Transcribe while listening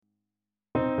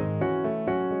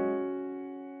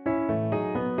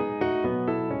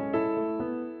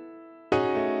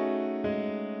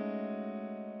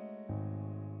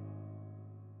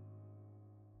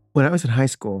When I was in high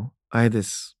school, I had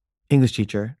this English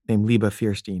teacher named Liba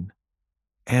Fierstein,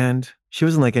 and she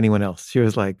wasn't like anyone else. She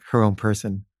was like her own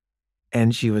person,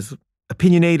 and she was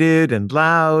opinionated and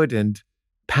loud and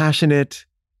passionate,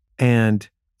 and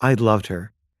I loved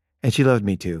her, and she loved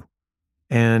me too.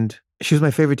 And she was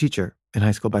my favorite teacher in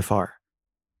high school by far.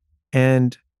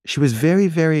 And she was very,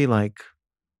 very like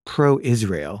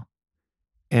pro-Israel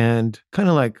and kind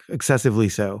of like excessively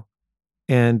so.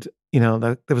 And,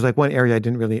 there was like one area I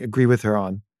didn't really agree with her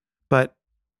on, but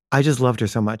I just loved her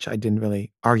so much. I didn't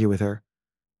really argue with her.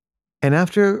 And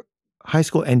after high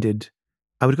school ended,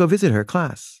 I would go visit her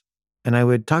class and I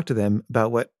would talk to them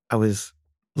about what I was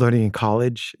learning in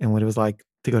college and what it was like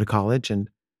to go to college. And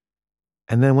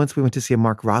then once we went to see a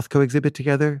Mark Rothko exhibit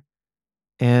together.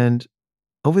 And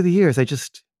over the years, I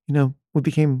just, we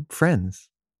became friends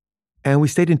and we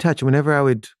stayed in touch. Whenever I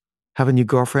would have a new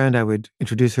girlfriend, I would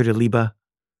introduce her to Liba.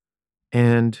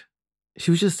 And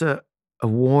she was just a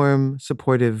warm,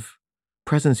 supportive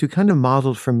presence who kind of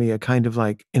modeled for me a kind of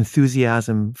like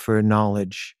enthusiasm for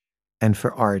knowledge and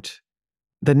for art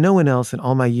that no one else in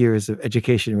all my years of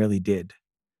education really did.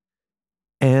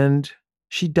 And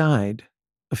she died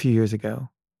a few years ago.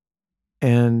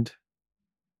 And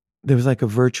there was like a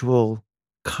virtual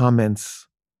comments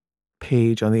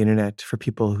page on the internet for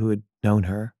people who had known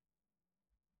her.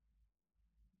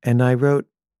 And I wrote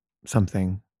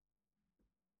something,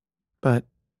 but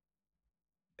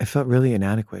I felt really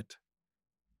inadequate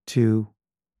to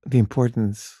the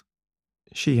importance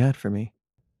she had for me.